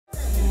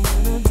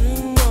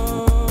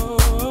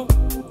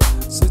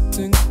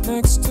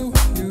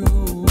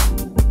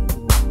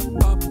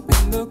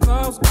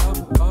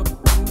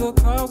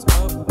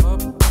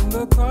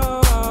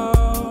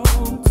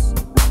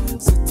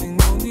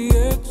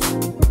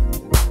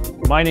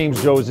My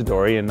name's Joe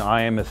Isidori, and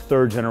I am a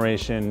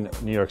third-generation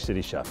New York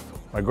City chef.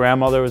 My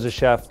grandmother was a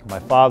chef, my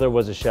father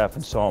was a chef,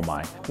 and so am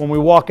I. When we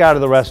walk out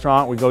of the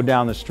restaurant, we go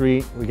down the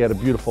street, we get a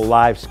beautiful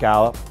live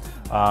scallop.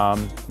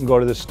 We go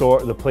to the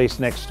store, the place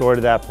next door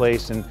to that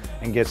place, and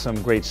get some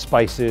great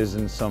spices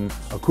and some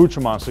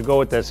accoutrements to go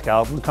with that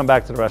scallop. We come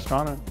back to the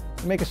restaurant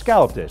and make a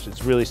scallop dish.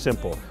 It's really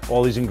simple.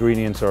 All these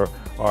ingredients are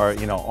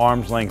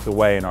arm's length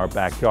away in our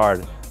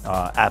backyard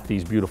at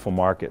these beautiful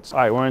markets. All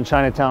right, we're in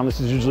Chinatown.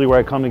 This is usually where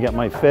I come to get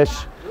my fish.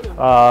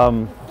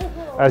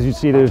 As you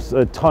see, there's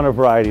a ton of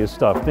variety of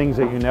stuff, things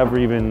that you never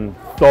even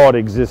thought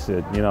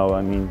existed.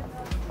 I mean,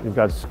 you've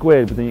got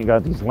squid, but then you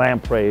got these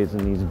lampreys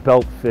and these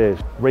belt fish.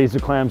 Razor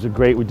clams are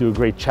great. We do a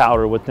great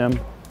chowder with them.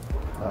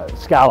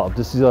 Scallop.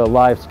 This is a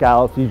live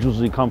scallop. These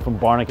usually come from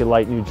Barnegat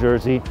Light, New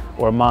Jersey,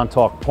 or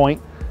Montauk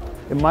Point.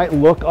 It might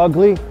look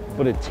ugly,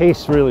 but it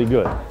tastes really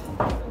good.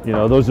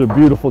 Those are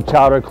beautiful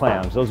chowder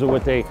clams. Those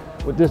are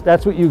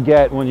that's what you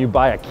get when you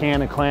buy a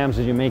can of clams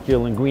as you make your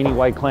linguine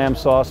white clam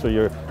sauce or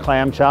your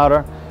clam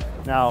chowder.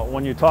 Now,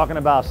 when you're talking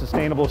about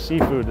sustainable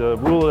seafood, the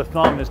rule of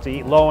thumb is to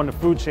eat low in the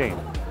food chain.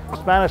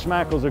 Spanish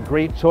mackerel is a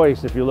great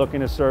choice if you're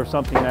looking to serve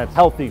something that's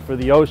healthy for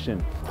the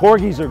ocean.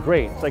 Porgies are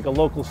great. It's like a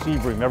local sea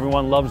bream.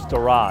 Everyone loves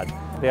dorade.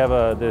 They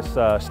have this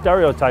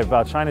stereotype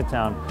about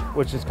Chinatown,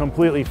 which is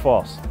completely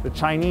false. The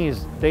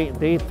Chinese,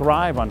 they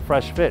thrive on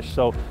fresh fish,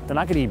 so they're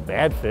not gonna eat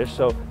bad fish,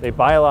 so they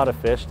buy a lot of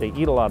fish, they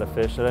eat a lot of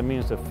fish, so that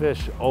means the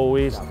fish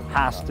always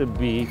has to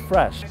be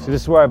fresh. So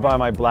this is where I buy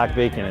my black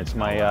bacon. It's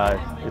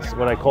it's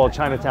what I call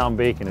Chinatown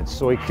bacon. It's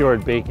soy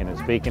cured bacon.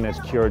 It's bacon that's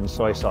cured in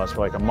soy sauce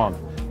for like a month,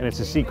 and it's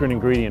a secret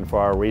ingredient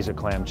for our razor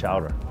clam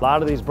chowder. A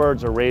lot of these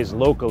birds are raised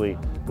locally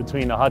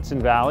between the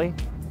Hudson Valley,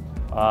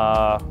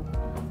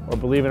 or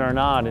believe it or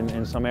not,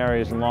 in some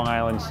areas in Long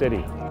Island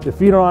City. The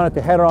feet are on it,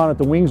 the head are on it,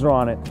 the wings are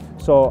on it,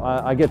 so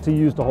I get to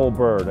use the whole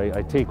bird.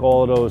 I take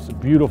all of those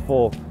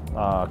beautiful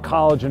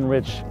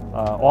collagen-rich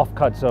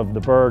offcuts of the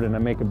bird and I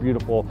make a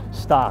beautiful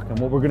stock. And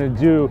what we're gonna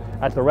do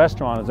at the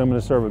restaurant is I'm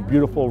gonna serve a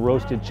beautiful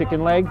roasted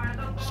chicken leg,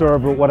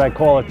 serve what I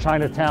call a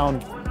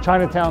Chinatown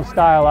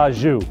style au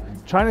jus.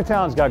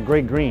 Chinatown's got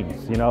great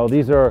greens.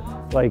 These are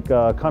like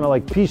kind of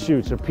like pea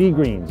shoots or pea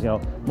greens.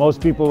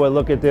 Most people would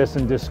look at this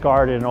and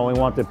discard it and only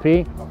want the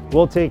pea.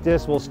 We'll take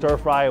this, we'll stir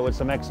fry it with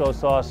some XO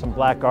sauce, some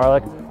black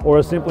garlic, or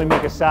we'll simply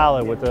make a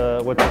salad with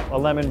a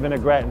lemon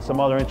vinaigrette and some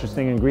other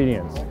interesting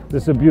ingredients.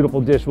 This is a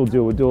beautiful dish we'll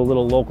do. We'll do a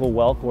little local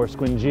whelk or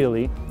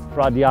squingili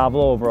fra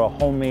diavolo over a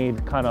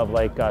homemade kind of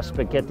like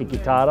spaghetti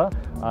chitarra.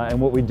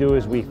 And what we do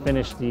is we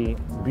finish the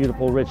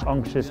beautiful rich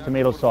unctuous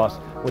tomato sauce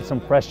with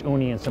some fresh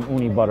uni and some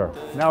uni butter.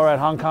 Now we're at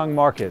Hong Kong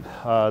Market.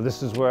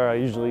 This is where I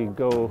usually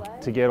go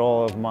to get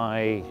all of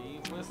my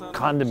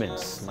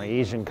condiments, my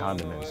Asian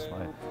condiments,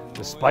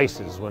 the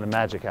spices when the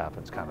magic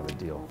happens kind of a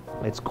deal.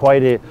 It's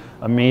quite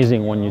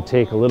amazing when you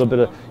take a little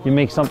bit you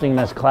make something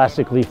that's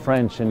classically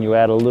French and you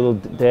add a little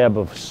dab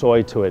of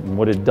soy to it and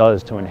what it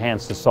does to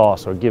enhance the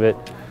sauce or give it,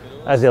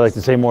 as they like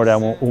to say, more that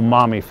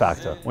umami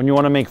factor. When you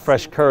want to make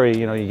fresh curry,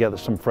 you get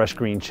some fresh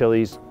green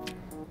chilies,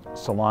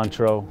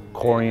 cilantro,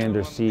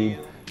 coriander seed,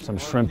 some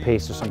shrimp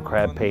paste or some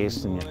crab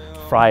paste, and you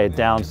fry it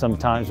down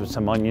sometimes with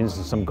some onions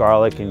and some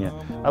garlic. And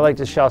I like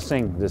to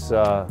Shaoxing,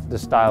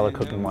 this style of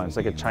cooking wine. It's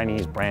like a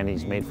Chinese brandy.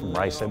 It's made from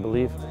rice, I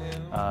believe.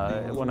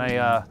 When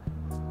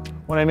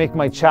I make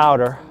my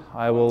chowder,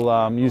 I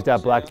will use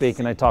that black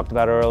bacon I talked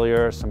about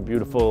earlier, some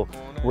beautiful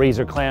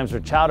razor clams or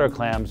chowder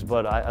clams,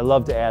 but I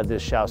love to add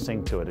this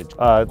Shaoxing to it.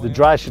 The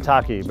dry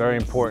shiitake, very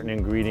important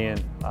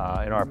ingredient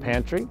in our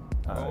pantry.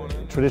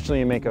 Traditionally,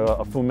 you make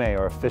a fumet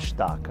or a fish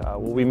stock.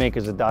 What we make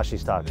is a dashi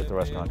stock at the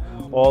restaurant.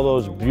 All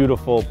those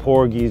beautiful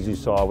porgies you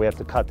saw, we have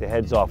to cut the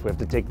heads off, we have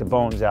to take the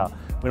bones out.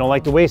 We don't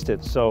like to waste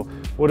it, so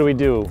what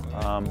do?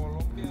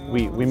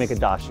 We make a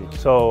dashi.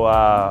 So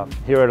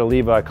here at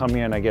Oliva, I come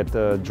here and I get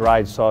the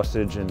dried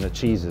sausage and the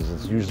cheeses.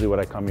 It's usually what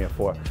I come here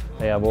for.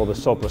 They have all the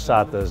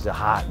soppressatas, the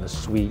hot and the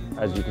sweet,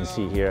 as you can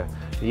see here.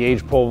 The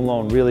aged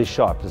provolone, really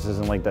sharp. This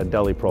isn't like that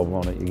deli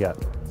provolone that you get.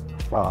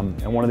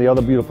 And one of the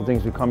other beautiful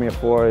things we come here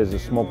for is the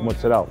smoked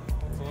mozzarella.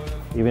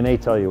 Even they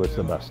tell you it's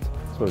the best.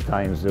 That's what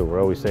Italians do. We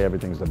always say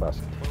everything's the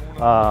best.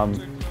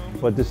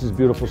 But this is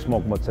beautiful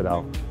smoked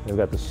mozzarella. They've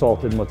got the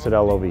salted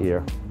mozzarella over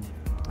here.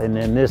 And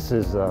then this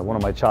is one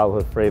of my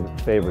childhood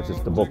favorites.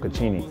 It's the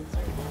bocconcini.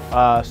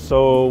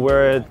 So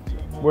we're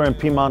in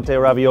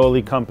Piemonte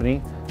Ravioli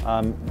Company.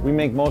 We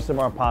make most of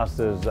our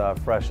pastas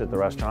fresh at the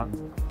restaurant.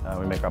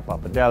 We make our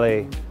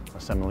pappardelle,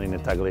 semolina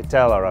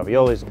tagliatelle,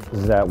 raviolis. This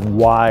is that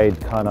wide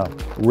kind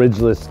of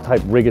ridgeless type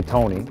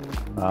rigatoni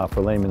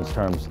for layman's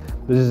terms.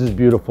 This is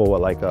beautiful,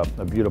 like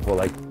a beautiful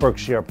like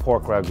Berkshire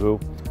pork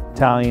ragu.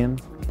 Italian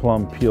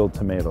plum peeled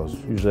tomatoes.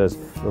 Usually has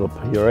a little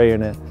puree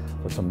in it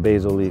with some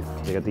basil leaf.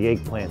 They got the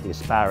eggplant, the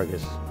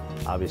asparagus.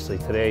 Obviously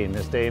today, in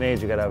this day and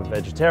age, you gotta have a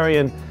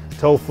vegetarian,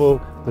 tofu,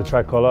 the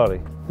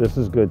tricolore. This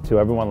is good too,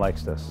 everyone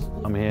likes this.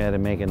 I'm here to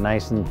make it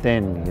nice and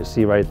thin. You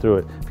see right through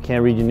it. If you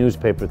can't read your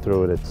newspaper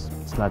through it,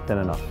 it's not thin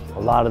enough. A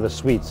lot of the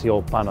sweets, the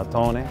old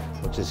panettone,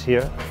 which is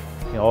here.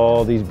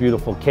 All these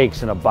beautiful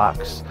cakes in a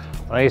box.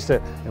 I used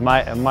to, in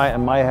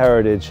my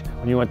heritage,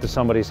 when you went to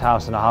somebody's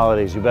house in the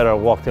holidays, you better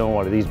walk in with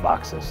one of these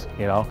boxes,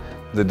 you know?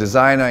 The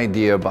design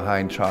idea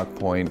behind Chalk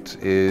Point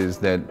is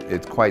that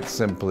it's quite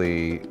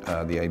simply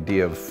the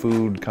idea of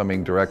food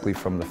coming directly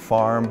from the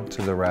farm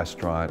to the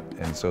restaurant,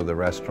 and so the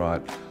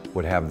restaurant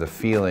would have the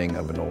feeling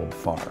of an old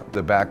farm.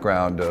 The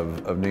background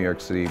of New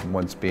York City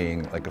once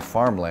being like a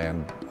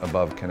farmland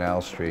above Canal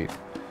Street,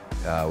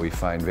 we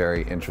find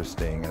very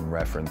interesting and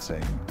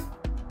referencing.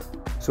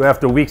 So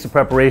after weeks of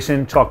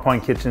preparation, Chalk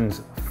Point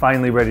Kitchen's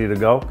finally ready to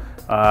go.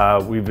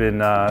 We've been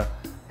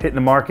hitting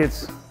the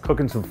markets,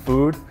 cooking some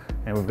food,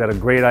 and we've got a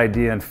great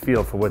idea and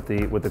feel for what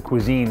the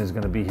cuisine is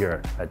going to be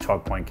here at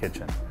Chalk Point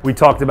Kitchen. We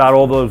talked about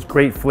all those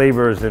great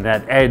flavors and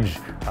that edge.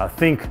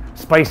 Think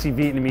spicy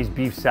Vietnamese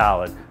beef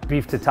salad,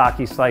 beef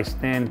tataki sliced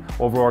thin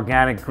over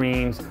organic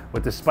greens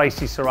with the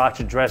spicy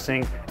sriracha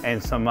dressing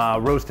and some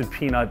roasted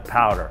peanut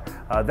powder.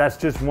 That's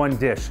just one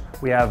dish.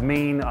 We have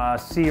Maine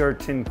sea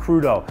urchin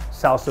crudo,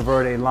 salsa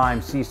verde,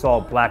 lime, sea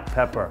salt, black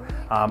pepper.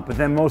 But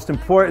then most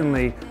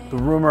importantly, the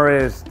rumor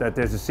is that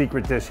there's a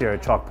secret dish here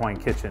at Chalk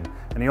Point Kitchen.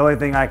 And the only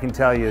thing I can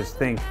tell you is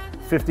think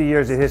 50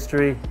 years of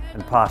history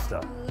and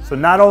pasta. So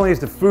not only is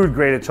the food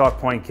great at Chalk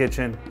Point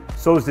Kitchen,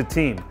 so is the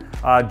team.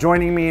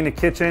 Joining me in the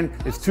kitchen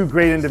is two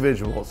great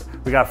individuals.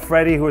 We got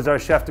Freddie, who is our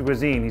chef de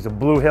cuisine. He's a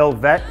Blue Hill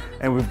vet,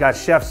 and we've got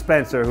Chef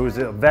Spencer, who is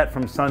a vet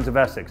from Sons of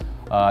Essex.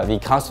 The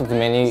concept of the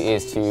menu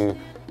is to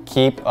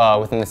keep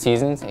within the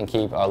seasons and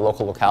keep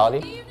local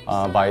locality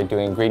by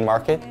doing green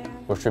market,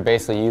 which we're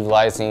basically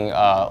utilizing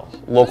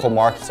local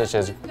markets such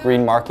as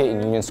Green Market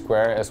in Union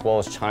Square as well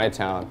as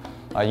Chinatown.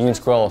 Union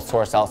Square will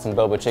source out some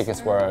boba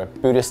chickens for our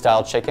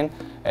Buddhist-style chicken,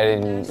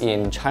 and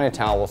in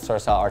Chinatown we'll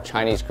source out our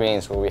Chinese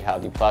greens, where we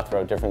have the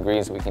plethora of different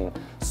greens we can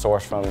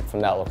source from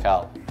that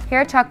locale. Here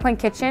at Chalk Point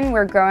Kitchen,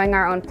 we're growing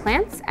our own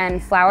plants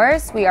and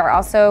flowers. We are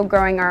also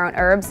growing our own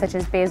herbs such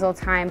as basil,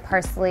 thyme,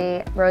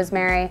 parsley,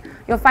 rosemary.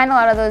 You'll find a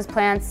lot of those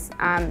plants,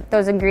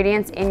 those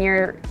ingredients in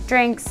your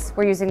drinks.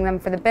 We're using them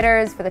for the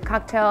bitters, for the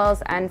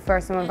cocktails, and for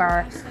some of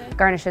our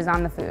garnishes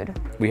on the food.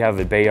 We have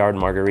a Bayard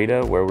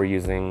margarita where we're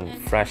using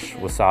fresh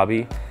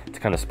wasabi to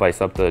kind of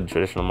spice up the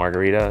traditional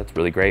margarita. It's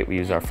really great. We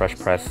use our fresh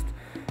pressed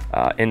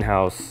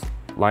in-house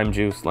lime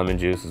juice, lemon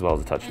juice, as well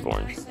as a touch of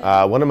orange.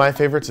 One of my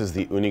favorites is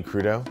the uni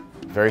crudo.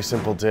 Very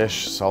simple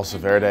dish, salsa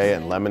verde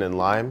and lemon and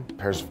lime.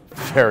 Pairs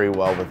very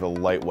well with a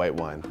light white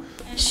wine.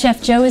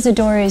 Chef Joe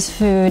Isidori's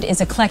food is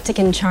eclectic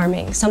and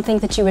charming, something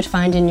that you would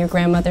find in your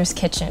grandmother's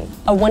kitchen.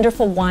 A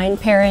wonderful wine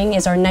pairing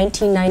is our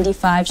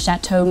 1995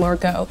 Chateau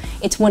Margaux.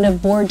 It's one of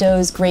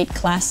Bordeaux's great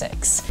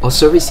classics. Our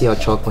service here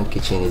at Chalk Point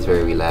Kitchen is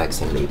very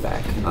relaxed and laid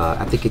back.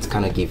 I think it's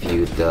kind of give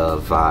you the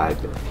vibe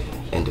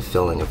and the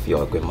feeling of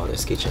your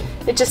grandmother's kitchen.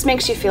 It just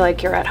makes you feel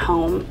like you're at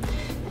home.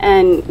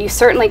 And you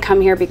certainly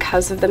come here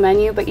because of the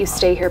menu, but you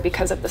stay here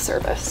because of the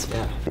service.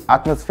 Yeah. The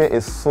atmosphere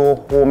is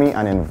so homey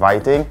and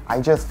inviting.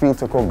 I just feel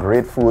to cook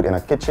great food in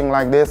a kitchen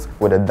like this,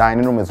 where the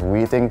dining room is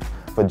waiting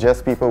for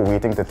just people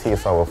waiting to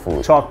taste our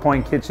food. Chalk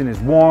Point Kitchen is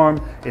warm,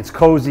 it's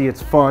cozy,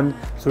 it's fun.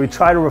 So we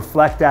try to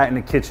reflect that in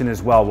the kitchen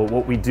as well, with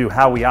what we do,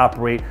 how we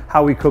operate,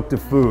 how we cook the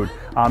food.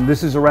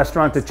 This is a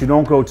restaurant that you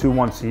don't go to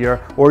once a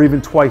year, or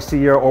even twice a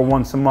year, or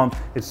once a month.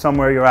 It's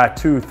somewhere you're at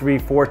 2, 3,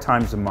 4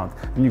 times a month,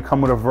 and you come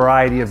with a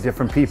variety of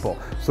different people.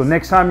 So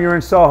next time you're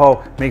in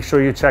Soho, make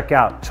sure you check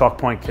out Chalk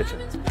Point Kitchen.